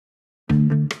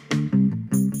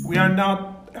We are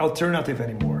not alternative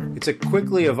anymore. It's a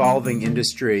quickly evolving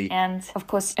industry. And, of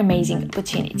course, amazing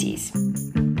opportunities.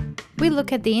 We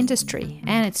look at the industry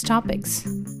and its topics.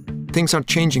 Things are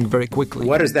changing very quickly.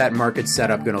 What is that market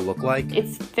setup going to look like?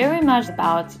 It's very much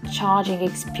about charging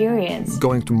experience.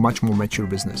 Going to much more mature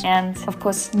business. And, of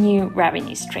course, new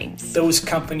revenue streams. Those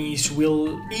companies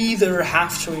will either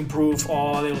have to improve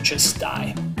or they'll just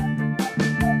die.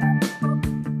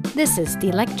 This is the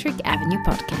Electric Avenue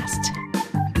Podcast.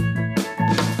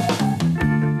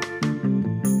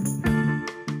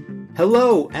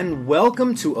 Hello, and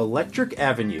welcome to Electric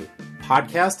Avenue, a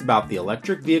podcast about the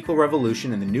electric vehicle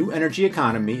revolution and the new energy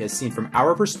economy as seen from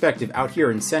our perspective out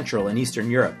here in Central and Eastern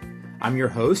Europe. I'm your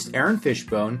host, Aaron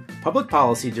Fishbone, Public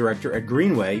Policy Director at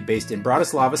Greenway, based in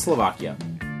Bratislava, Slovakia.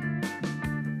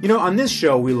 You know, on this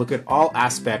show, we look at all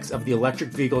aspects of the electric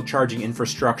vehicle charging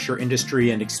infrastructure, industry,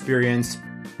 and experience.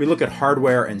 We look at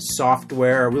hardware and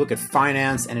software, we look at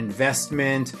finance and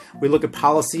investment, we look at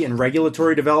policy and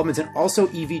regulatory developments, and also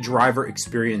EV driver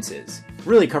experiences,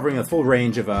 really covering a full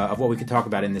range of what we could talk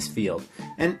about in this field.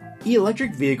 And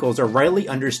electric vehicles are rightly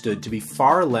understood to be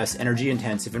far less energy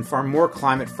intensive and far more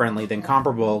climate friendly than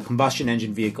comparable combustion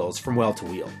engine vehicles from well to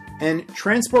wheel. And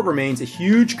transport remains a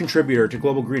huge contributor to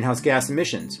global greenhouse gas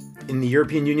emissions. In the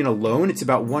European Union alone, it's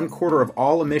about 1/4 of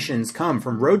all emissions come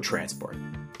from road transport.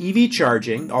 EV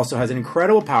charging also has an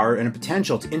incredible power and a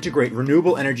potential to integrate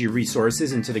renewable energy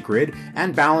resources into the grid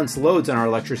and balance loads on our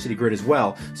electricity grid as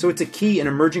well, so it's a key and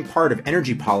emerging part of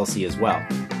energy policy as well.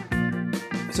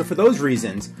 So for those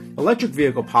reasons, electric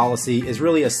vehicle policy is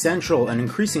really a central and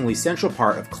increasingly central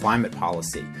part of climate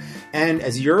policy. And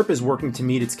as Europe is working to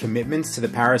meet its commitments to the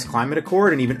Paris Climate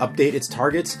Accord and even update its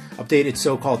targets, update its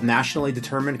so-called nationally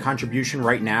determined contribution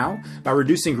right now by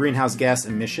reducing greenhouse gas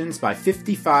emissions by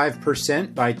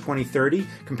 55% by 2030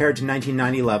 compared to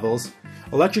 1990 levels,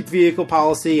 electric vehicle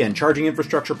policy and charging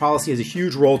infrastructure policy has a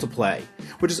huge role to play,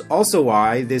 which is also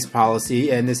why this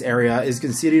policy and this area is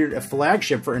considered a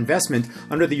flagship for investment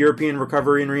under the European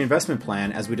Recovery and Reinvestment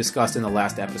Plan, as we discussed in the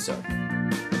last episode.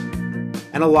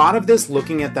 And a lot of this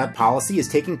looking at that policy is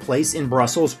taking place in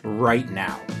Brussels right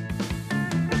now.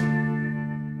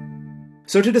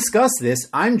 So to discuss this,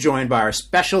 I'm joined by our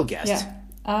special guest. Yeah,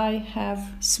 I have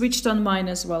switched on mine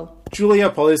as well. Julia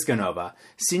Poliskanova,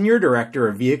 Senior Director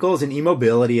of Vehicles and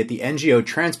E-Mobility at the NGO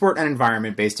Transport and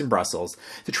Environment based in Brussels,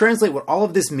 to translate what all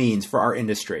of this means for our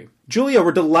industry. Julia,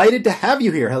 we're delighted to have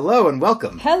you here. Hello and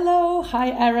welcome. Hello. Hi,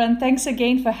 Aaron. Thanks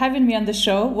again for having me on the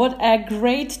show. What a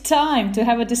great time to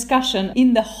have a discussion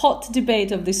in the hot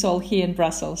debate of this all here in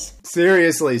Brussels.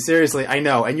 Seriously, I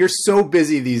know. And you're so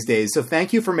busy these days, so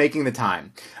thank you for making the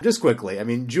time. Just quickly,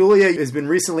 Julia has been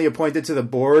recently appointed to the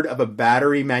board of a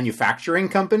battery manufacturing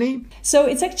company. So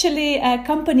it's actually a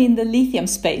company in the lithium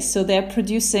space. So they're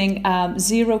producing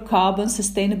zero carbon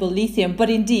sustainable lithium, but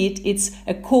indeed it's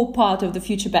a core part of the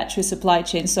future battery supply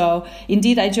chain. So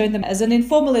indeed I joined them as an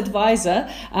informal advisor,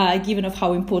 given of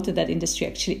how important that industry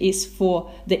actually is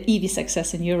for the EV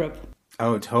success in Europe.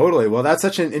 Oh, totally. Well, that's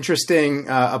such an interesting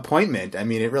appointment.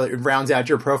 It really rounds out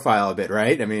your profile a bit,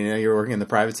 right? You're working in the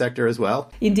private sector as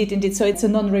well. Indeed. So it's a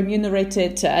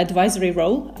non-remunerated advisory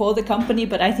role for the company,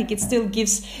 but I think it still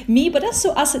gives me, but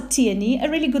also us at TNE, a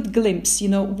really good glimpse,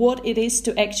 what it is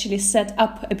to actually set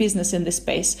up a business in this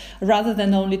space, rather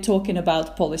than only talking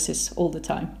about policies all the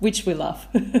time, which we love.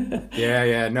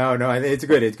 Yeah. No, it's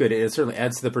good. It certainly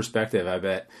adds to the perspective, I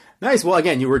bet. Nice. Well,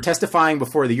 again, you were testifying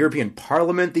before the European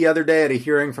Parliament the other day at a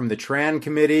hearing from the TRAN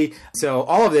committee. So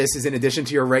all of this is in addition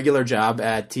to your regular job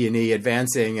at TNE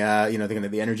advancing,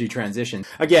 the energy transition.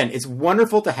 Again, it's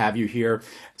wonderful to have you here.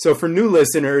 So for new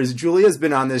listeners, Julia's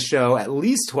been on this show at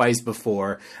least twice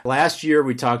before. Last year,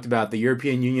 we talked about the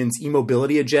European Union's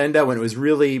e-mobility agenda when it was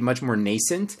really much more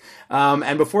nascent.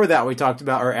 And before that,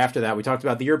 after that, we talked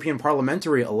about the European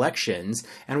parliamentary elections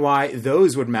and why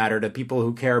those would matter to people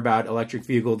who care about electric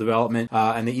vehicle development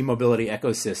and the e-mobility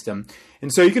ecosystem.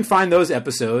 And so you can find those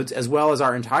episodes, as well as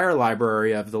our entire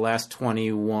library of the last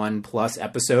 21 plus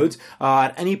episodes,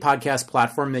 at any podcast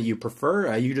platform that you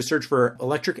prefer. You just search for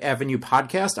Electric Avenue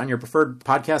Podcast on your preferred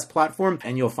podcast platform,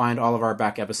 and you'll find all of our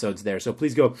back episodes there. So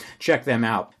please go check them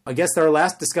out. I guess our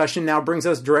last discussion now brings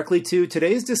us directly to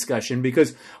today's discussion,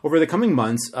 because over the coming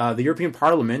months, the European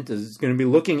Parliament is going to be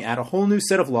looking at a whole new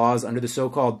set of laws under the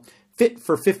so-called Fit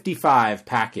for 55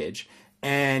 package.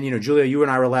 And, Julia, you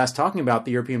and I were last talking about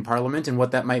the European Parliament and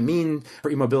what that might mean for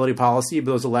e-mobility policy of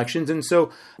those elections. And so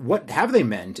what have they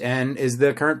meant? And is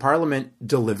the current Parliament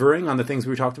delivering on the things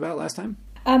we talked about last time?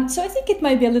 So I think it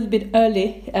might be a little bit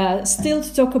early still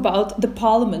to talk about the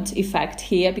Parliament effect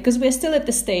here, because we're still at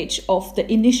the stage of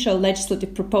the initial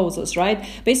legislative proposals, right?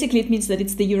 Basically, it means that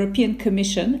it's the European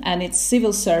Commission and its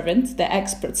civil servant, the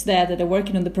experts there that are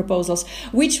working on the proposals,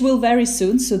 which will very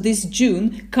soon, so this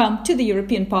June, come to the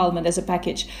European Parliament as a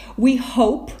package. We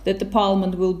hope that the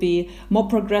Parliament will be more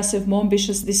progressive, more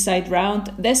ambitious this side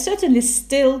round. There's certainly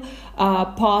still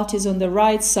parties on the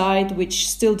right side which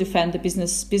still defend the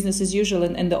business as usual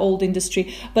and the old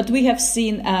industry. But we have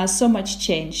seen so much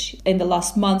change in the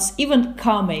last months. Even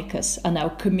car makers are now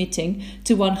committing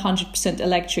to 100%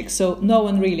 electric. So no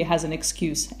one really has an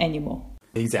excuse anymore.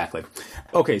 Exactly.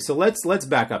 Okay, so let's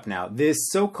back up now. This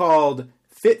so-called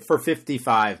Fit for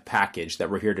 55 package that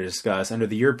we're here to discuss under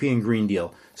the European Green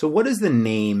Deal. So what does the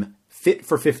name Fit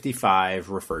for 55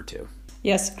 refer to?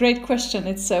 Yes, great question.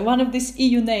 It's one of these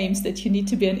EU names that you need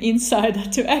to be an insider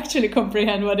to actually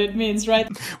comprehend what it means, right?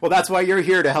 Well, that's why you're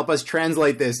here, to help us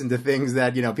translate this into things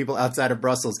that, people outside of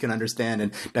Brussels can understand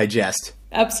and digest.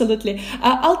 Absolutely.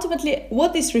 Ultimately,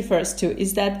 what this refers to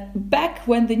is that back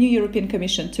when the new European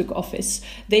Commission took office,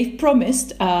 they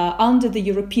promised under the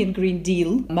European Green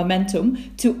Deal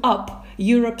momentum to up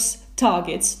Europe's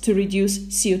targets to reduce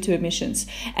CO2 emissions.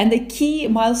 And the key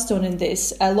milestone in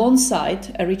this,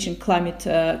 alongside reaching climate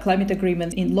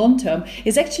agreement in long term,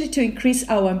 is actually to increase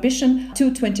our ambition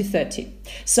to 2030.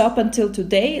 So up until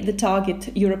today, the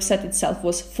target Europe set itself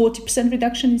was 40%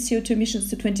 reduction in CO2 emissions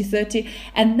to 2030.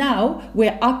 And now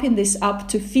we're upping this up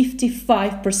to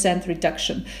 55%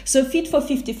 reduction. So Fit for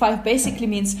 55 basically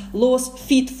means laws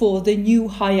fit for the new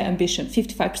higher ambition,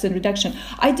 55% reduction.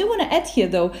 I do want to add here,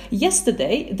 though,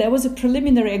 yesterday there was a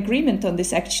preliminary agreement on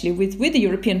this actually with the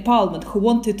European Parliament, who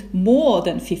wanted more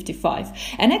than 55.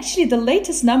 And actually the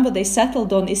latest number they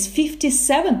settled on is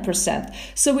 57%.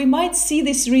 So we might see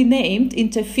this renamed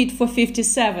into Fit for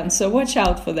 57. So watch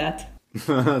out for that.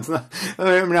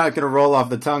 I'm not going to roll off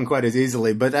the tongue quite as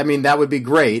easily, but I mean, that would be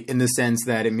great in the sense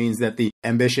that it means that the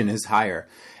ambition is higher.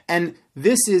 And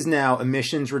this is now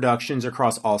emissions reductions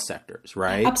across all sectors,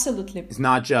 right? Absolutely. It's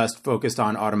not just focused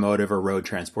on automotive or road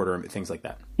transport or things like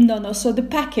that. No. So the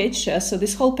package, so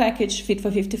this whole package, Fit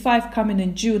for 55, coming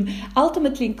in June,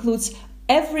 ultimately includes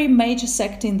every major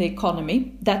sector in the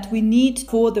economy that we need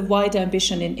for the wider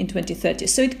ambition in 2030.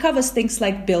 So it covers things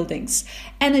like buildings,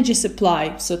 energy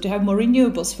supply, so to have more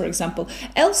renewables, for example.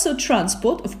 Also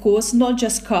transport, of course, not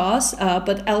just cars,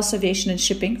 but also aviation and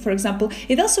shipping, for example.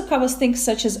 It also covers things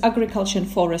such as agriculture and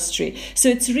forestry. So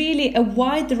it's really a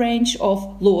wide range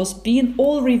of laws being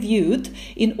all reviewed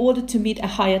in order to meet a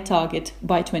higher target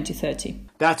by 2030.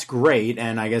 That's great,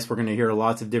 and I guess we're going to hear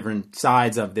lots of different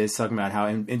sides of this, talking about how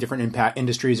in different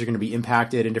industries are going to be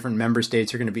impacted and different member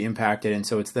states are going to be impacted, and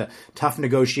so it's the tough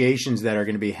negotiations that are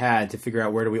going to be had to figure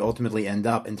out where do we ultimately end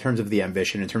up in terms of the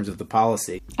ambition, in terms of the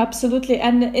policy. Absolutely,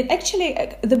 and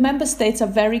the member states are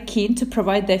very keen to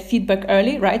provide their feedback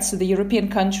early, right? So the European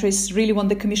countries really want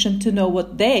the Commission to know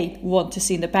what they want to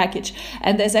see in the package,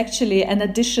 and there's actually an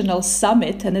additional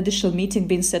summit, an additional meeting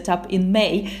being set up in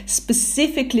May,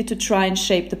 specifically to try and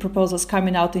shape the proposals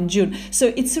coming out in June.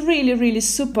 So it's really, really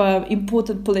super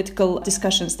important political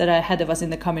discussions that are ahead of us in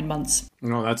the coming months.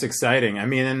 No, that's exciting. I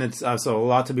mean, and it's also a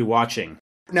lot to be watching.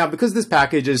 Now, because this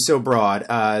package is so broad,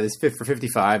 this Fit for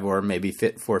 55 or maybe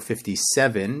Fit for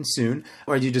 57 soon,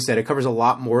 or as you just said, it covers a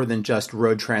lot more than just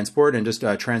road transport and just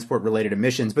transport-related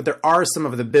emissions. But there are some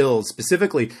of the bills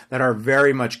specifically that are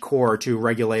very much core to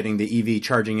regulating the EV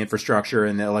charging infrastructure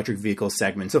and the electric vehicle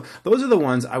segment. So those are the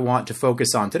ones I want to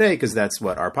focus on today because that's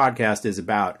what our podcast is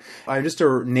about. Just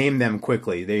to name them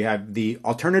quickly, they have the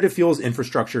Alternative Fuels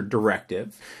Infrastructure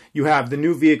Directive. You have the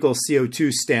New Vehicle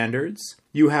CO2 Standards.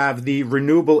 You have the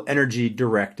Renewable Energy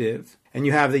Directive, and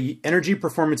you have the Energy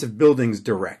Performance of Buildings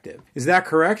Directive. Is that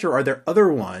correct, or are there other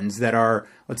ones that are,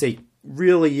 let's say,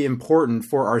 really important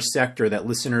for our sector that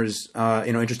listeners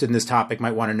interested in this topic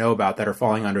might want to know about that are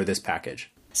falling under this package?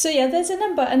 So yeah, there's a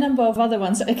number of other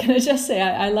ones. Can I just say,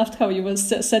 I loved how you were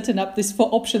setting up this 4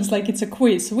 options like it's a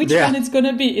quiz. Which one it's going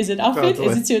to be? Is it AFID? Totally.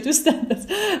 Is it CO2 standards?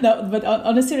 No, but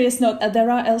on a serious note,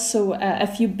 there are also a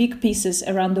few big pieces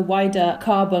around the wider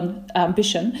carbon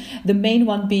ambition. The main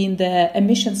one being the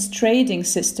emissions trading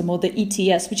system, or the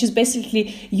ETS, which is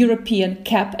basically European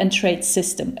cap and trade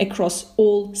system across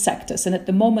all sectors. And at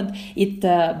the moment, it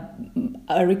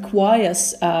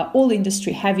requires all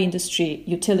industry, heavy industry,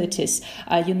 utilities,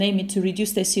 you name it, to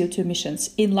reduce their CO2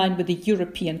 emissions in line with the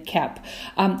European cap.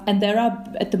 And there are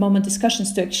at the moment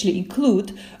discussions to actually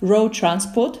include road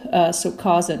transport, so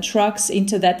cars and trucks,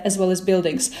 into that, as well as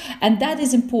buildings. And that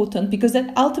is important because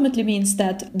that ultimately means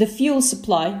that the fuel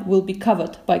supply will be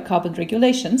covered by carbon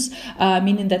regulations,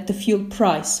 meaning that the fuel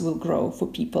price will grow for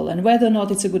people. And whether or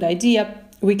not it's a good idea,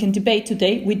 we can debate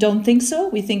today. We don't think so.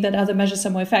 We think that other measures are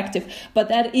more effective. But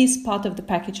that is part of the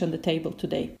package on the table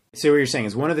today. So what you're saying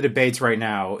is one of the debates right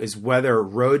now is whether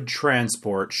road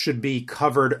transport should be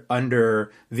covered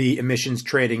under the emissions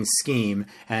trading scheme.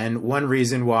 And one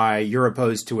reason why you're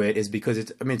opposed to it is because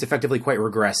it's effectively quite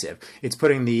regressive. It's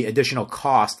putting the additional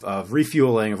cost of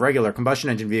refueling of regular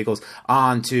combustion engine vehicles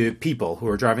onto people who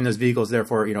are driving those vehicles,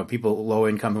 therefore, people low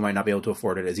income who might not be able to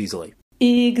afford it as easily.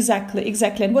 Exactly.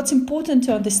 And what's important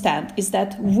to understand is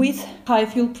that with high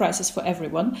fuel prices for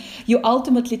everyone, you're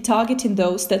ultimately targeting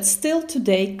those that still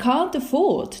today can't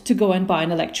afford to go and buy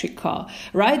an electric car,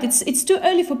 right? It's too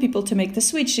early for people to make the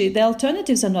switch. The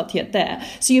alternatives are not yet there.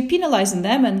 So you're penalizing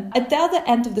them. And at the other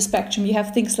end of the spectrum, you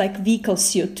have things like vehicle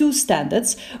CO2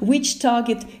 standards, which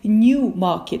target new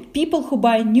market, people who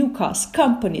buy new cars,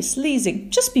 companies,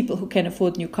 leasing, just people who can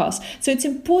afford new cars. So it's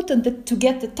important to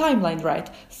get the timeline right.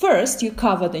 First, you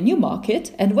cover the new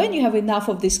market, and when you have enough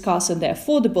of these cars and they're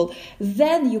affordable,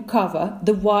 then you cover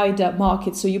the wider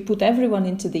market. So you put everyone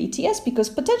into the ETS, because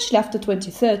potentially after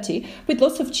 2030, with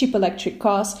lots of cheap electric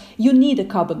cars, you need a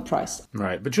carbon price.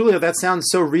 Right. But Julia, that sounds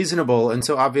so reasonable and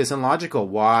so obvious and logical.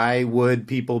 Why would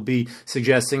people be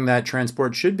suggesting that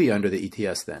transport should be under the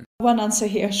ETS then? One answer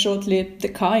here shortly, the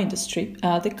car industry.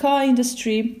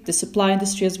 The supply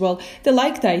industry as well, they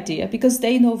like the idea because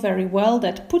they know very well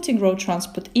that putting road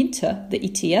transport into the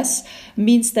ETS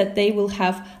means that they will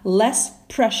have less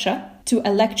pressure to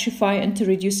electrify and to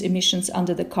reduce emissions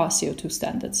under the car CO2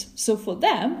 standards. So for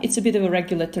them, it's a bit of a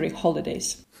regulatory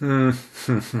holidays. And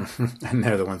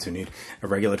they're the ones who need a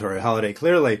regulatory holiday,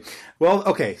 clearly. Well,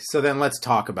 okay, so then let's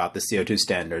talk about the CO2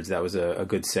 standards. That was a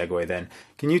good segue then.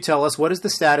 Can you tell us what is the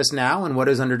status now and what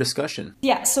is under discussion?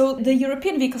 Yeah, so the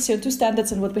European vehicle CO2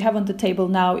 standards, and what we have on the table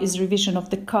now is revision of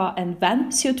the car and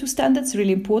van CO2 standards.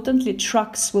 Really importantly,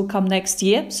 trucks will come next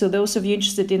year. So those of you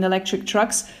interested in electric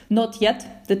trucks, not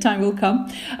yet, the time will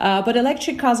come. But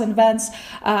electric cars and vans,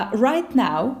 right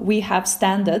now we have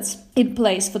standards in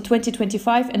place for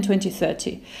 2025 and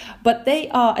 2030. But they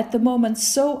are at the moment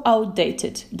so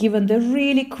outdated, given the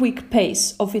really quick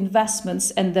pace of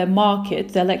investments and the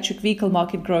market, the electric vehicle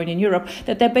market growing in Europe,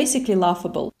 that they're basically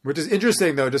laughable. Which is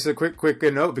interesting, though, just a quick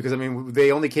note, because, they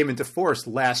only came into force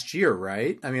last year,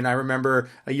 right? I remember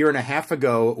a year and a half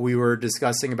ago, we were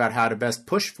discussing about how to best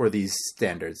push for these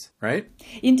standards, right?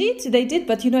 Indeed, they did.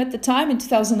 But, at the time in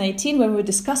 2018, when we were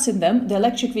discussing them, the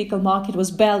electric vehicle market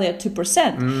was barely at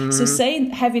 2%. So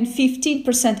saying having 15%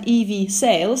 EV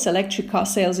sales, electric car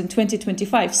sales in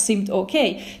 2025 seemed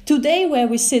okay. Today, where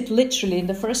we sit literally in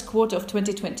the first quarter of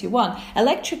 2021,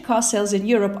 electric car sales in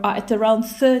Europe are at around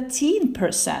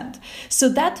 13%. So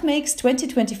that makes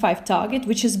 2025 target,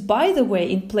 which is, by the way,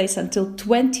 in place until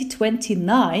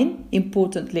 2029,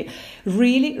 importantly,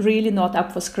 really, really not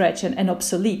up for scratch and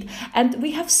obsolete. And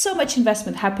we have so much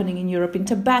investment happening in Europe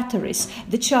into batteries,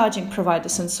 the charging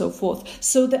providers and so forth.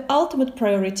 So the ultimate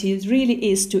priority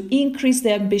really is to increase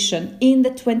the ambition in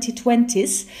the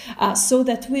 2020s so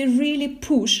that we really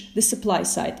push the supply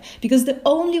side. Because the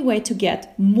only way to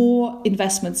get more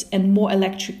investments and more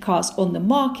electric cars on the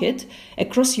market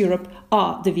across Europe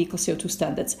are the vehicle CO2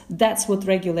 standards. That's what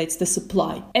regulates the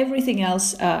supply. Everything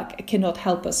else cannot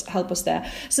help us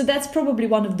there. So that's probably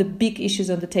one of the big issues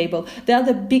on the table. The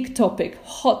other big topic,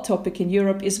 hot topic in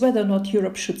Europe, is whether or not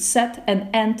Europe should set an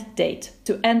end date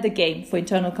to end the game for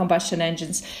internal combustion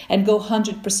engines and go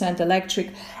 100%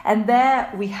 electric. And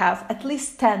there we have at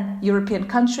least 10 European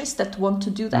countries that want to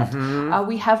do that.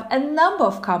 We have a number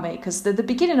of car makers. At the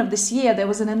beginning of this year, there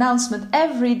was an announcement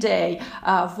every day.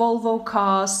 Volvo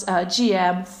Cars,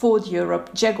 GM, Ford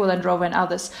Europe, Jaguar Land Rover and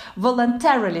others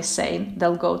voluntarily saying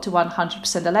they'll go to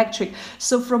 100% electric.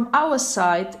 So from our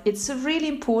side, it's really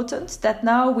important that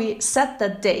now we set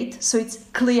that date so it's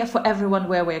clear for everyone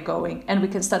where we're going and we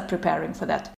can start preparing for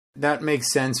that. That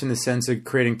makes sense in the sense of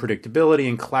creating predictability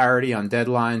and clarity on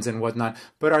deadlines and whatnot.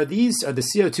 But are the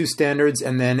CO2 standards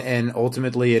and then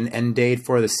ultimately an end date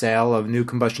for the sale of new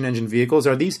combustion engine vehicles,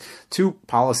 are these two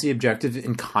policy objectives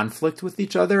in conflict with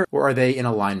each other, or are they in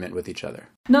alignment with each other?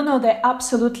 No, they're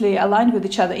absolutely aligned with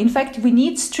each other. In fact, we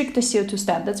need stricter CO2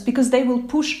 standards because they will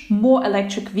push more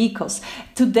electric vehicles.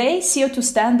 Today, CO2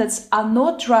 standards are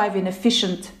not driving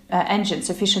efficient engines,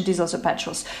 efficient diesels or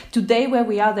petrols. Today, where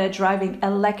we are, they're driving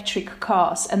electric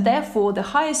cars. And therefore, the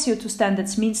higher CO2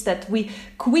 standards means that we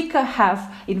quicker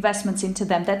have investments into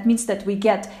them. That means that we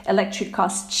get electric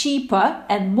cars cheaper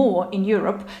and more in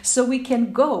Europe, so we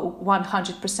can go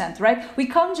 100%, right? We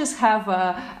can't just have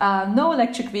no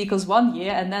electric vehicles one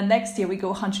year and then next year we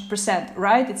go 100%,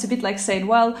 right? It's a bit like saying,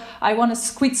 well, I want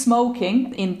to quit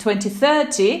smoking in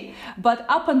 2030, but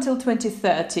up until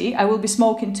 2030, I will be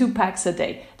smoking 2 packs a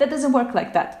day. That doesn't work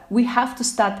like that. We have to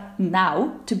start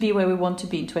now to be where we want to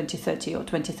be in 2030 or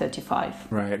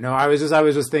 2035. Right. No, I was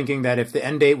just thinking that if the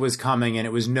end date was coming and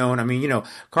it was known, I mean,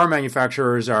 car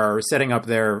manufacturers are setting up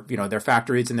their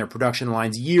factories and their production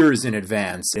lines years in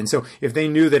advance. And so if they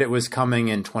knew that it was coming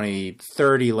in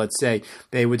 2030, let's say,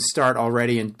 they would start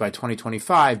already by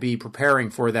 2025, be preparing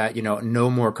for that, no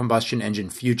more combustion engine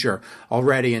future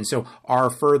already. And so are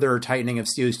further tightening of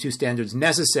CO2 standards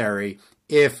necessary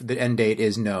if the end date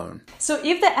is known? So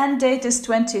if the end date is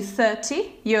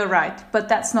 2030, you're right, but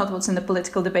that's not what's in the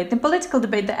political debate. In political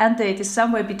debate, the end date is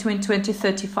somewhere between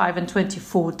 2035 and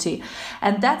 2040.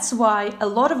 And that's why a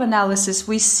lot of analysis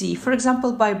we see, for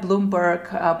example, by Bloomberg,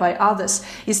 by others,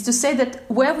 is to say that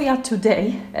where we are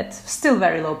today, at still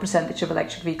very low percentage of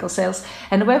electric vehicle sales,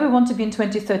 and where we want to be in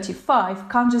 2035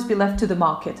 can't just be left to the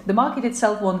market. The market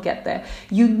itself won't get there.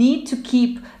 You need to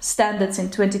keep standards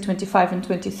in 2025 and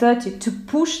 2030 to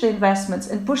push the investments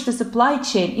and push the supply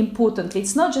chain. Importantly,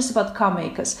 it's not just about car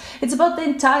makers, it's about the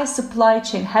entire supply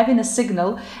chain having a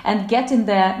signal and getting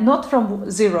there not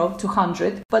from 0 to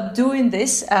 100, but doing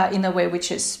this in a way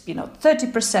which is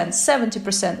 30%,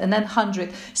 70%, and then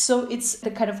 100. So it's the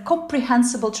kind of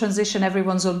comprehensible transition,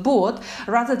 everyone's on board,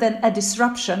 rather than a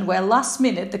disruption where last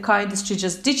minute the car industry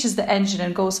just ditches the engine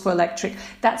and goes for electric.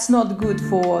 That's not good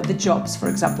for the jobs, for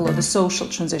example, or the social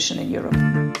transition in Europe.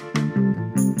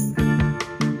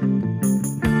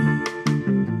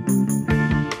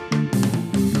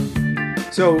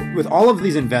 So with all of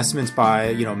these investments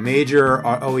by, major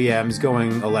OEMs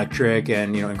going electric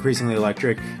and, increasingly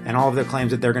electric, and all of their claims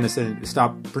that they're going to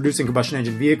stop producing combustion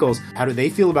engine vehicles, how do they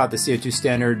feel about the CO2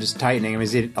 standards tightening? I mean,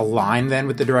 is it aligned then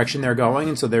with the direction they're going,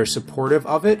 and so they're supportive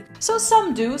of it? So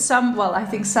some do. I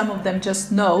think some of them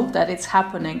just know that it's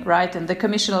happening, right? And the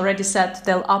Commission already said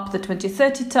they'll up the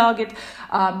 2030 target.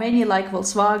 Many like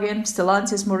Volkswagen,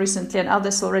 Stellantis more recently, and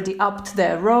others already upped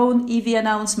their own EV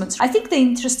announcements. I think the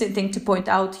interesting thing to point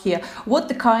out here, what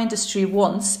the car industry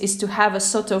wants is to have a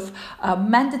sort of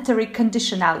mandatory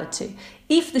conditionality.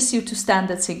 If the CO2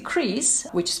 standards increase,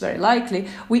 which is very likely,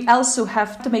 we also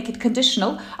have to make it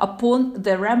conditional upon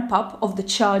the ramp up of the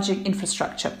charging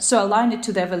infrastructure. So align it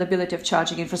to the availability of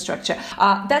charging infrastructure.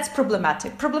 That's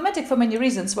problematic. Problematic for many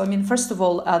reasons. Well, I mean, first of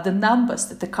all, the numbers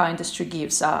that the car industry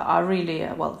gives are really,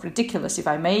 ridiculous, if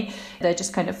I may. They're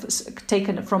just kind of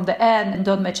taken from the air and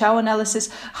don't match our analysis.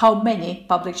 How many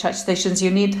public charge stations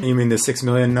you need? You mean the 6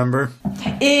 million number?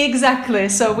 Exactly.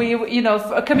 So we,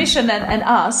 Commission and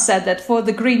us said that for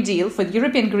the Green Deal, for the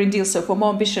European Green Deal, so for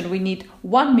more ambition, we need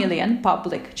 1 million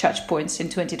public charge points in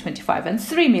 2025 and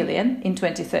 3 million in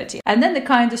 2030. And then the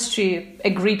car industry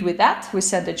agreed with that. We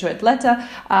sent a joint letter.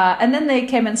 And then they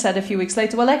came and said a few weeks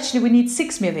later, well, actually, we need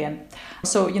 6 million.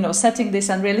 So, setting these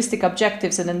unrealistic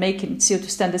objectives and then making CO2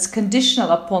 standards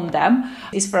conditional upon them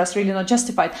is for us really not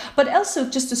justified. But also,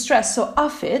 just to stress, so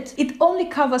AFID, it only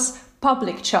covers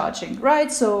public charging,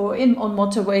 right? So on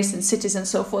motorways and cities and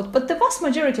so forth. But the vast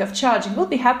majority of charging will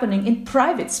be happening in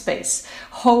private space,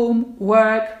 home,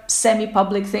 work,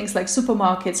 semi-public things like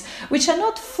supermarkets, which are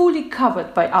not fully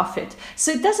covered by AFID.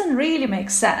 So it doesn't really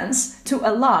make sense to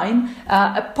align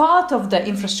a part of the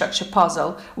infrastructure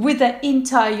puzzle with the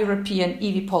entire European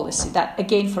EV policy. That,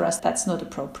 again, for us, that's not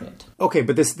appropriate. Okay,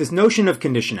 but this notion of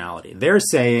conditionality, they're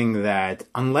saying that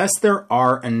unless there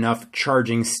are enough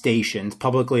charging stations,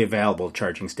 publicly available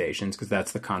charging stations, because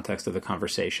that's the context of the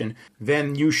conversation,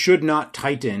 then you should not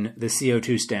tighten the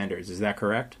CO2 standards. Is that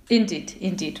correct?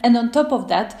 Indeed. And on top of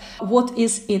that, what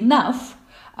is enough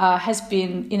has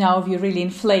been, in our view, really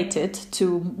inflated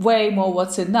to way more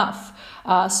what's enough.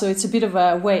 So it's a bit of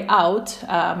a way out,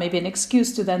 maybe an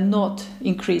excuse to then not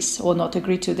increase or not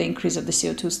agree to the increase of the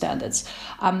CO2 standards.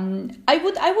 I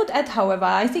would add, however,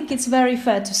 I think it's very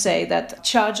fair to say that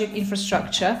charging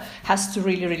infrastructure has to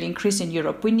really increase in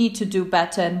Europe. We need to do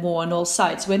better and more on all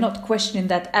sides. We're not questioning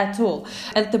that at all.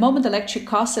 At the moment, electric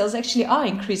car sales actually are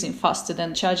increasing faster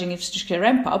than charging infrastructure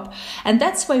ramp up. And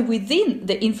that's why within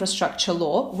the infrastructure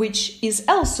law, which is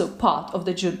also part of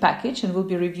the June package and will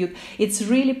be reviewed, it's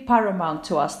really paramount around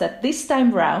to us that this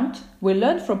time round we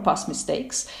learned from past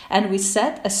mistakes and we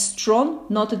set a strong,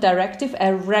 not a directive,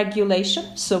 a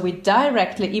regulation. So we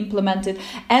directly implement it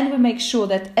and we make sure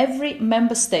that every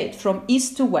member state from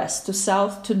east to west to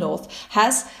south to north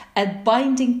has a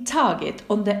binding target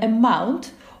on the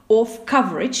amount of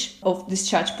coverage of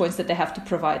discharge points that they have to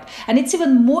provide. And it's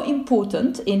even more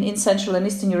important in Central and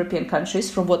Eastern European countries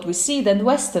from what we see than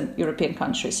Western European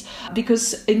countries.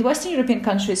 Because in Western European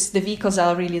countries, the vehicles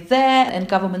are really there and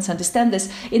governments understand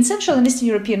this. In Central and Eastern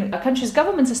European countries,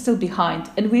 governments are still behind.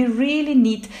 And we really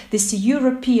need this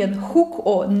European hook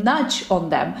or nudge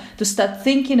on them to start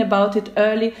thinking about it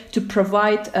early, to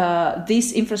provide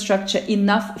this infrastructure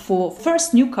enough for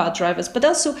first new car drivers, but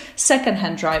also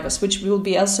second-hand drivers, which will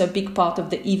be also a big part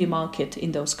of the EV market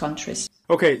in those countries.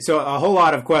 Okay, so a whole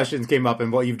lot of questions came up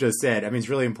in what you've just said. I mean, it's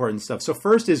really important stuff. So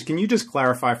first is, can you just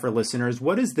clarify for listeners,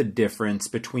 what is the difference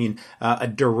between a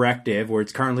directive, where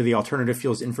it's currently the Alternative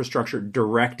Fuels Infrastructure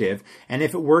Directive, and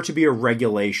if it were to be a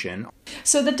regulation?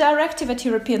 So the directive at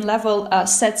European level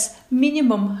sets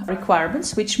minimum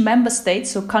requirements, which member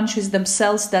states or countries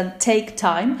themselves then take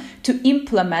time to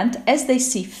implement as they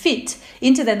see fit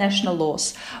into their national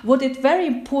laws. What it very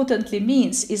importantly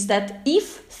means is that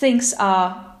if things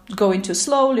are going too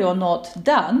slowly or not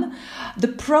done, the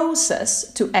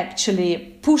process to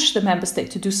actually push the member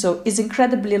state to do so is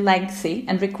incredibly lengthy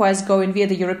and requires going via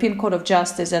the European Court of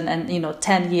Justice and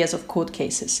 10 years of court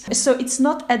cases. So it's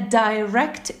not a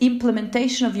direct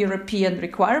implementation of European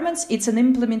requirements, it's an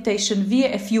implementation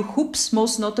via a few hoops,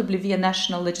 most notably via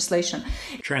national legislation.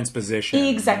 Transposition.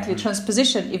 Exactly,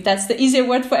 transposition. If that's the easier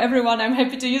word for everyone, I'm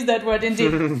happy to use that word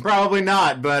indeed. Probably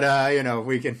not, but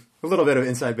we can... A little bit of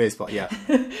inside baseball, yeah.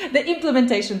 The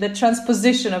implementation, the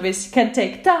transposition of it can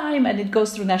take time and it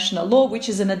goes through national law, which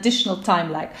is an additional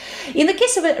time lag. In the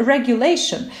case of a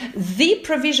regulation, the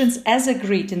provisions as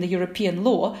agreed in the European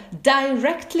law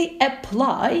directly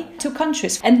apply to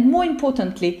countries. And more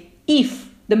importantly,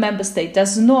 if the member state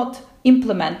does not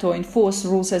implement or enforce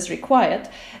rules as required,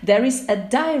 there is a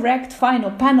direct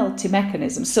final penalty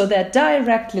mechanism. So they're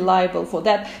directly liable for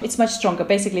that. It's much stronger.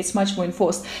 Basically, it's much more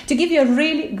enforced. To give you a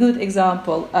really good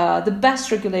example, the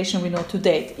best regulation we know to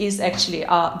date is actually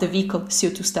the vehicle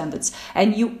CO2 standards.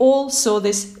 And you all saw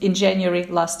this in January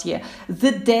last year.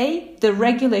 The day the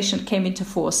regulation came into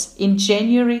force, in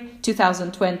January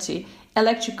 2020,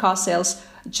 electric car sales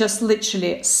just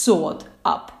literally soared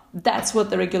up. That's what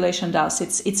the regulation does.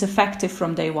 It's effective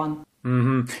from day one.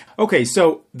 Mm-hmm. Okay,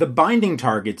 so the binding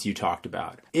targets you talked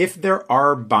about. If there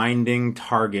are binding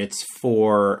targets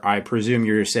for, I presume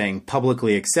you're saying,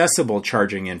 publicly accessible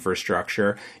charging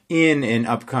infrastructure in an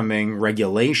upcoming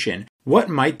regulation, what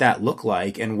might that look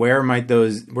like, and where might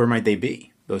they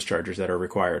be, those chargers that are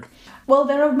required? Well,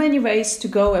 there are many ways to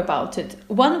go about it.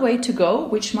 One way to go,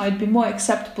 which might be more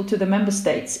acceptable to the member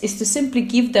states, is to simply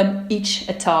give them each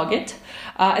a target.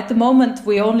 At the moment,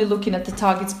 we're only looking at the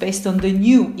targets based on the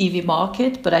new EV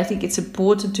market, but I think it's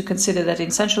important to consider that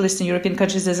in Central Eastern European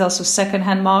countries, there's also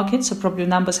second-hand markets, so probably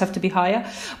numbers have to be higher.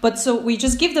 But so we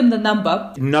just give them the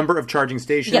number. Number of charging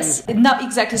stations? Yes, no,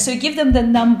 exactly. So you give them the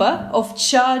number of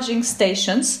charging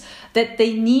stations that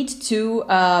they need to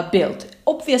build.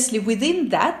 Obviously, within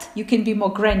that, you can be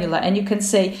more granular and you can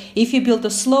say, if you build a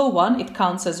slow one, it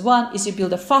counts as 1. If you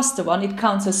build a faster one, it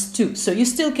counts as 2. So you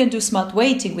still can do smart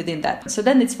weighting within that. So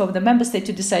then it's for the member state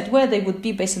to decide where they would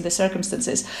be based on the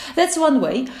circumstances. That's one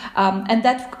way. And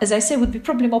that, as I say, would be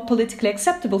probably more politically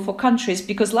acceptable for countries,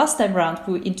 because last time around,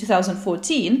 in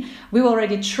 2014, we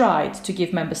already tried to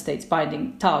give member states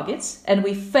binding targets and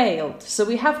we failed. So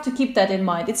we have to keep that in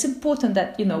mind. It's important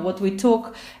that, what we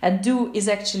talk and do is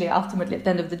actually ultimately at the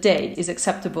end of the day is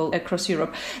acceptable across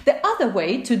Europe. The other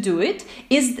way to do it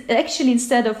is actually,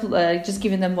 instead of just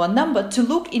giving them one number, to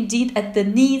look indeed at the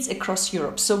needs across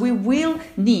Europe. So we will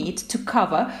need to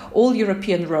cover all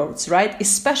European roads, right?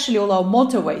 Especially all our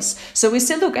motorways. So we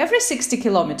say, look, every 60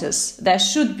 kilometers, there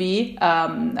should be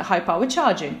high power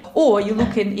charging. Or you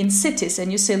look in cities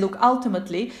and you say, look,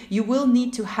 ultimately, you will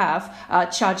need to have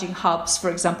charging hubs,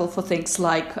 for example, for things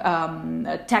like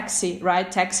taxis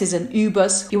and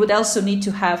Ubers. You would also need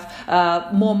to have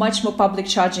much more public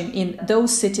charging in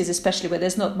those cities, especially where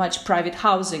there's not much private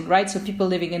housing, right? So people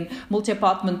living in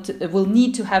multi-apartment will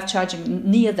need to have charging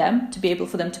near them to be able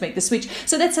for them to make the switch.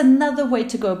 So that's another way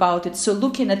to go about it. So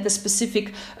looking at the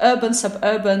specific urban,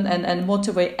 suburban and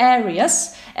motorway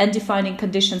areas and defining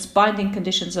conditions, binding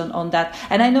conditions on that.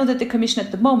 And I know that the Commission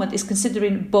at the moment is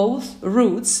considering both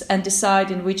routes and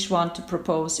deciding which one to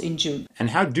propose in June.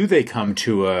 And how do they come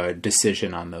to a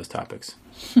decision on those topics?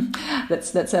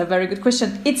 That's a very good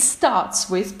question. It starts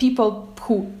with people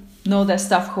who know their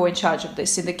staff who are in charge of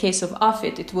this. In the case of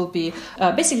AFIT, it will be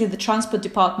basically the transport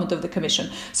department of the Commission.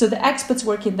 So the experts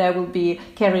working there will be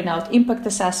carrying out impact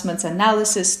assessments,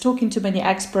 analysis, talking to many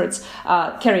experts,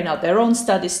 carrying out their own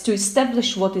studies to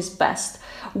establish what is best.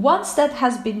 Once that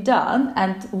has been done,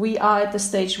 and we are at the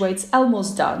stage where it's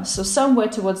almost done, so somewhere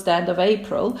towards the end of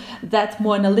April, that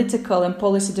more analytical and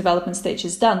policy development stage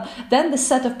is done, then the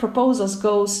set of proposals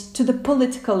goes to the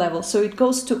political level. So it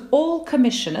goes to all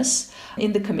commissioners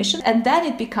in the Commission, and then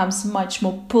it becomes much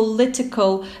more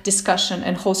political discussion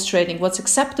and horse trading, what's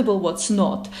acceptable, what's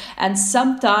not. And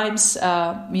sometimes,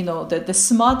 the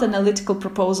smart analytical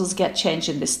proposals get changed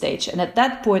in this stage. And at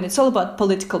that point, it's all about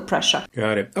political pressure.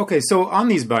 Got it. Okay, so on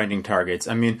these binding targets,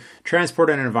 I mean, Transport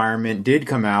and Environment did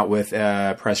come out with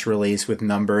a press release with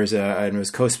numbers, and it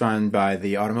was co-sponsored by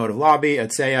the Automotive Lobby,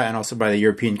 ATSEA, and also by the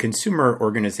European Consumer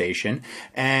Organization.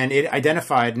 And it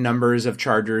identified numbers of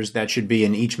chargers that should be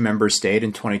in each member state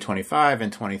in 2025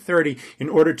 and 2030 in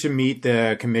order to meet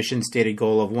the Commission's stated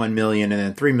goal of 1 million and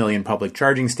then 3 million public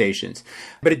charging stations.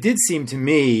 But it did seem to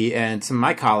me and some of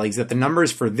my colleagues that the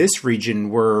numbers for this region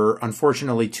were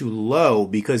unfortunately too low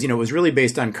because, it was really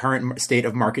based on current state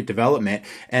of market development.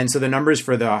 And so the numbers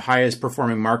for the highest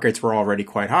performing markets were already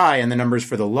quite high. And the numbers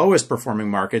for the lowest performing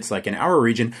markets, like in our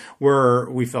region,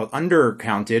 we felt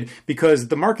undercounted because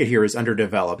the market here is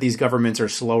underdeveloped. These governments are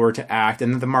slower to act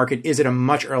and the market is at a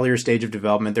much earlier stage of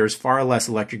development. There's far less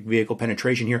electric vehicle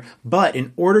penetration here. But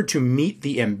in order to meet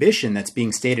the ambition that's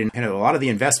being stated, a lot of the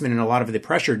investment and a lot of the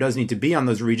pressure does need to be on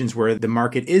those regions where the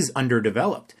market is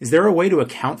underdeveloped. Is there a way to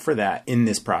account for that in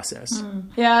this process?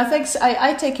 Yeah, thanks.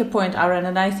 I take your point, Aaron,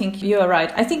 and I think you're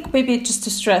right. I think maybe just to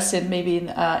stress it, maybe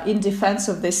in defense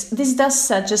of this does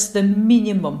set just the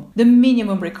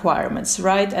minimum requirements,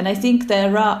 right? And I think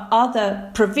there are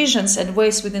other provisions and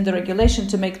ways within the regulation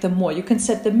to make them more. You can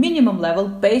set the minimum level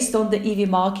based on the EV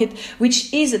market,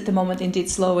 which is at the moment indeed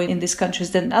slower in these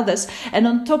countries than others. And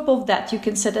on top of that, you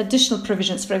can set additional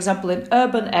provisions, for example, in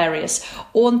urban areas,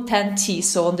 on TEN-T,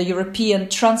 so on the European,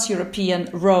 trans-European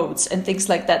roads and things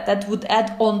like that, that would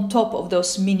add on top of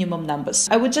those minimum numbers.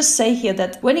 I would just say here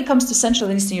that when it comes to Central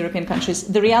and Eastern European countries,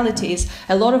 the reality is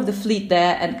a lot of the fleet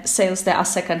there and sales there are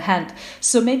second-hand.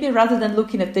 So maybe rather than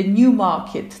looking at the new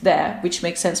market there, which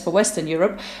makes sense for Western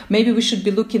Europe, maybe we should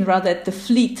be looking rather at the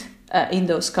fleet in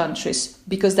those countries,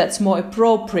 because that's more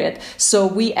appropriate. So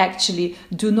we actually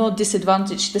do not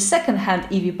disadvantage the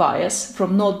second-hand EV buyers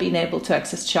from not being able to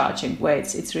access charging, where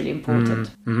it's really important.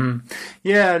 Mm-hmm.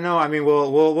 Yeah, no, I mean,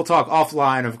 we'll talk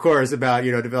offline, of course, about,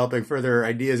 developing further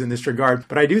ideas in this regard.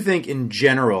 But I do think in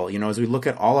general, as we look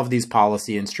at all of these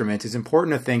policy instruments, it's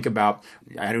important to think about,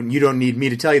 you don't need me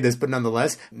to tell you this, but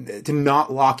nonetheless, to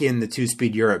not lock in the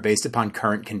two-speed Europe based upon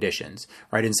current conditions,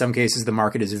 right? In some cases, the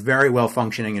market is very well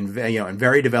functioning and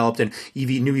very developed, and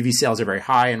new EV sales are very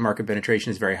high and market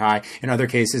penetration is very high. In other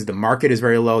cases, the market is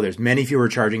very low. There's many fewer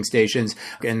charging stations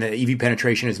and the EV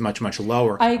penetration is much, much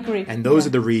lower. I agree. And those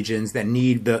are the regions that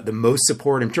need the most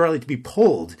support and really to be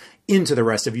pulled into the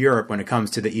rest of Europe when it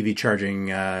comes to the EV charging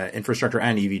infrastructure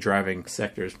and EV driving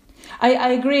sectors.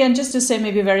 I agree. And just to say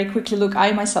maybe very quickly, look,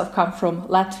 I myself come from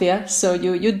Latvia, so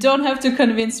you don't have to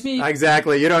convince me.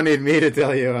 Exactly. You don't need me to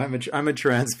tell you. I'm a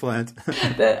transplant.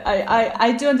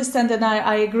 I do understand and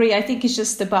I agree. I think it's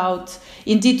just about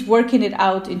indeed working it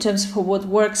out in terms of what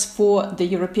works for the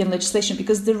European legislation,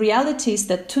 because the reality is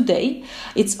that today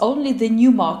it's only the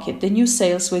new market, the new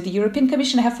sales, where the European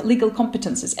Commission have legal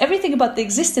competences. Everything about the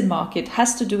existing market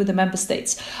has to do with the member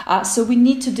states. So we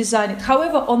need to design it.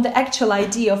 However, on the actual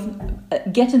idea of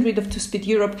getting rid of two-speed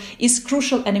Europe is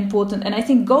crucial and important. And I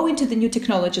think going to the new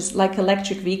technologies like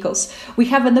electric vehicles, we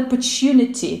have an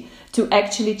opportunity to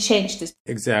actually change this.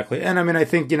 Exactly. And I mean, I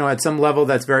think, at some level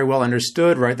that's very well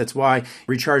understood, right? That's why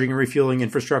recharging and refueling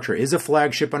infrastructure is a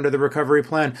flagship under the recovery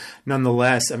plan.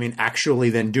 Nonetheless, I mean, actually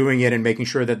then doing it and making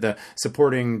sure that the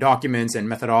supporting documents and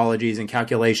methodologies and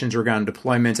calculations around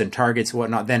deployments and targets and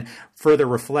whatnot then further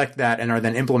reflect that and are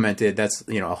then implemented. That's,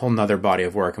 a whole nother body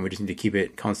of work, and we just need to keep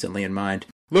it constantly in mind.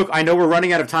 Look, I know we're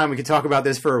running out of time. We could talk about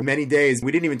this for many days.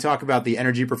 We didn't even talk about the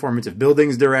Energy Performance of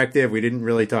Buildings Directive. We didn't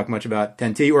really talk much about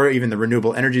TEN-T or even the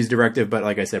Renewable Energies Directive. But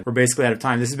like I said, we're basically out of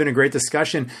time. This has been a great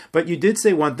discussion. But you did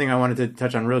say one thing I wanted to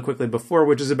touch on really quickly before,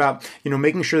 which is about,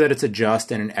 making sure that it's a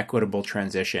just and an equitable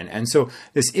transition. And so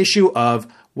this issue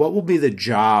of what will be the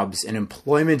jobs and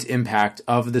employment impact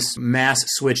of this mass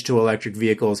switch to electric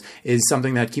vehicles is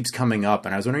something that keeps coming up.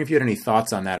 And I was wondering if you had any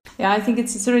thoughts on that. Yeah, I think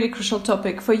it's a really crucial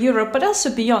topic for Europe, but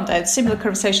also beyond that. Similar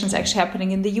conversations actually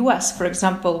happening in the US, for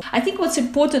example. I think what's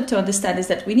important to understand is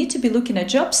that we need to be looking at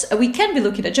jobs. We can be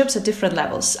looking at jobs at different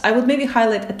levels. I would maybe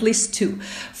highlight at least two.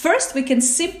 First, we can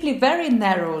simply very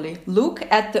narrowly look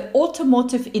at the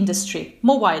automotive industry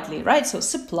more widely, right? So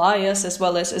suppliers as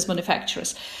well as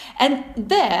manufacturers. And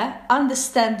there,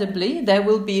 understandably, there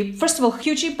will be, first of all,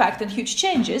 huge impact and huge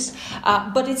changes.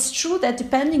 But it's true that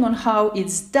depending on how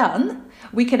it's done,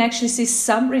 we can actually see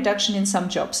some reduction in some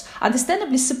jobs.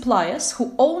 Understandably, suppliers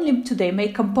who only today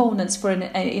make components for an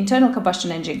internal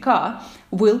combustion engine car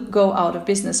will go out of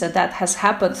business, and that has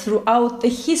happened throughout the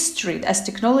history as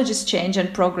technologies change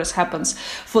and progress happens.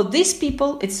 For these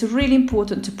people, it's really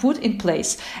important to put in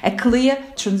place a clear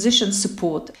transition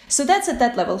support. So that's at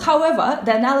that level. However,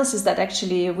 the analysis that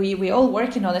actually we're all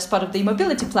working on as part of the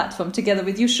e-mobility platform together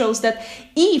with you shows that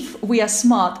if we are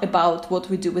smart about what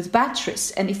we do with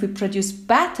batteries, and if we produce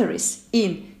batteries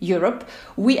in Europe,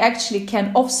 we actually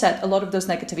can offset a lot of those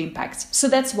negative impacts. So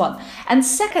that's one. And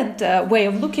second way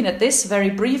of looking at this, very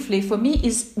briefly, for me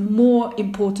is more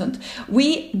important.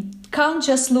 We can't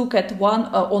just look at one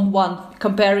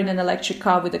comparing an electric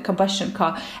car with a combustion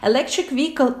car. Electric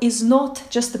vehicle is not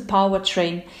just a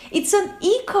powertrain. It's an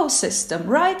ecosystem,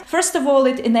 right? First of all,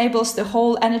 it enables the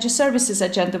whole energy services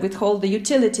agenda with all the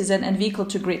utilities and vehicle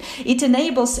to grid. It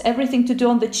enables everything to do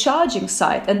on the charging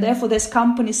side. And therefore, there's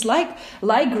companies like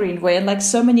Greenway and like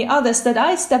so many others that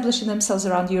are establishing themselves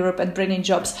around Europe and bringing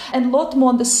jobs, and a lot more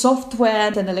on the software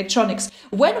and electronics.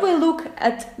 When we look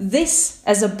at this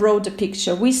as a broader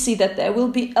picture, we see that there will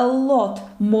be a lot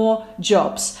more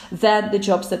jobs than the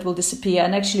jobs that will disappear.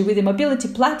 And actually, with the mobility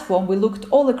platform, we looked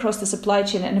all across the supply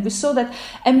chain and we saw that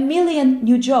 1 million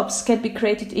new jobs can be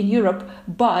created in Europe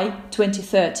by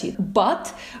 2030.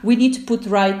 But we need to put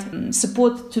right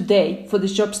support today for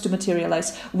these jobs to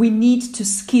materialize. We need to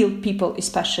skill people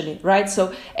especially, right?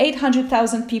 So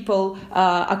 800,000 people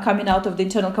are coming out of the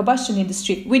internal combustion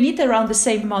industry. We need around the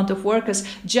same amount of workers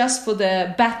just for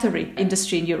the battery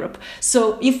industry in Europe.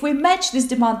 So if we match this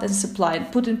demand and supply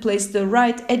and put in place the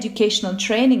right educational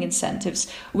training incentives,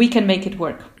 we can make it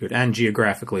work. Good. And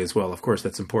geographically as well. Of course,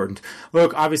 that's important.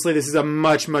 Look, obviously, this is a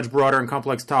much, much broader and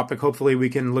complex topic. Hopefully, we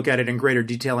can look at it in greater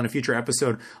detail in a future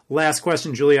episode. Last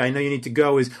question, Julia, I know you need to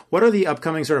go, is what are the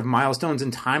upcoming sort of milestones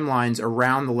and timelines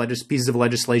around the pieces of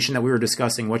legislation that we were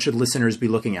discussing? What should listeners be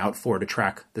looking out for to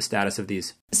track the status of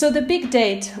these? So the big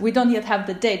date, we don't yet have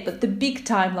the date, but the big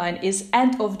timeline is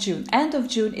end of June. End of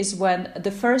June is when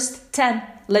the first 10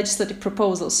 legislative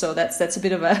proposals, so that's a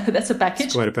bit of that's a package.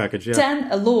 It's quite a package, yeah.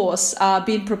 10 laws are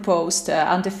being proposed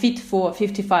under Fit for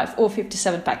 55 or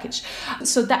 57 package.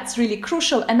 So that's really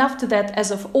crucial. And after that,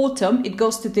 as of autumn, it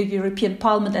goes to the European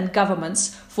Parliament and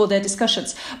governments for their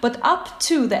discussions. But up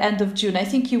to the end of June, I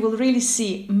think you will really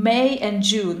see May and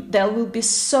June, there will be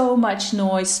so much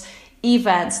noise,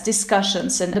 events,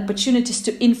 discussions, and opportunities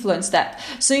to influence that.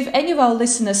 So if any of our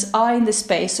listeners are in the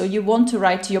space, or you want to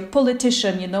write to your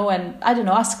politician, and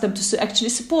ask them to actually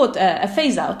support a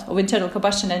phase out of internal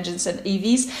combustion engines and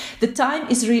EVs, the time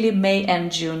is really May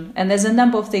and June. And there's a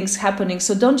number of things happening.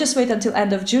 So don't just wait until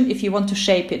end of June if you want to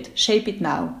shape it. Shape it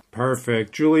now.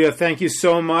 Perfect. Julia, thank you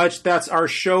so much. That's our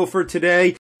show for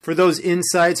today. For those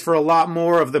insights, for a lot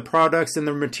more of the products and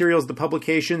the materials, the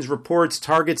publications, reports,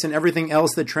 targets, and everything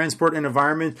else that Transport and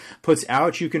Environment puts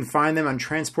out, you can find them on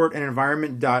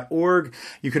transportandenvironment.org.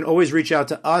 You can always reach out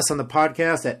to us on the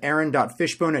podcast at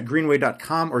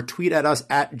aaron.fishbone@greenway.com or tweet at us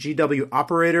at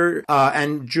GWOperator.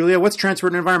 And Julia, what's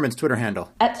Transport and Environment's Twitter handle?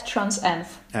 At TransEnv.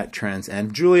 At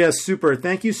TransEnv. Julia, super.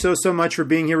 Thank you so much for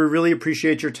being here. We really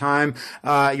appreciate your time,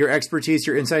 your expertise,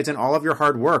 your insights, and all of your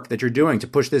hard work that you're doing to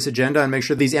push this agenda and make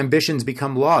sure these ambitions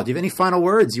become law. Do you have any final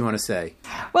words you want to say?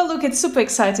 Well, look, it's super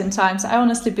exciting times. I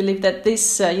honestly believe that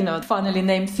this, finally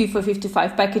named Fit for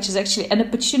 55 package is actually an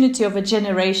opportunity of a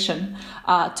generation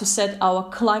to set our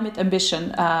climate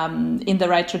ambition in the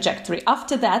right trajectory.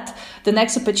 After that, the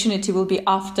next opportunity will be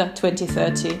after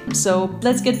 2030. So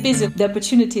let's get busy. The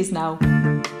opportunity is now.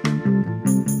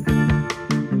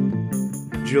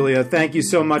 Julia, thank you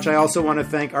so much. I also want to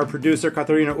thank our producer,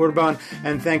 Katarina Urban,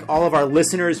 and thank all of our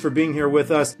listeners for being here with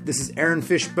us. This is Aaron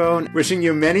Fishbone, wishing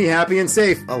you many happy and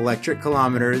safe electric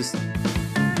kilometers.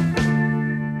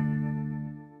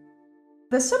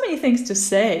 There's so many things to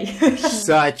say.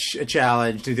 Such a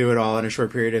challenge to do it all in a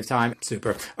short period of time.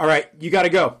 Super. All right, you got to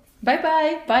go.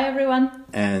 Bye-bye. Bye, everyone.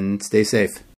 And stay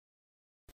safe.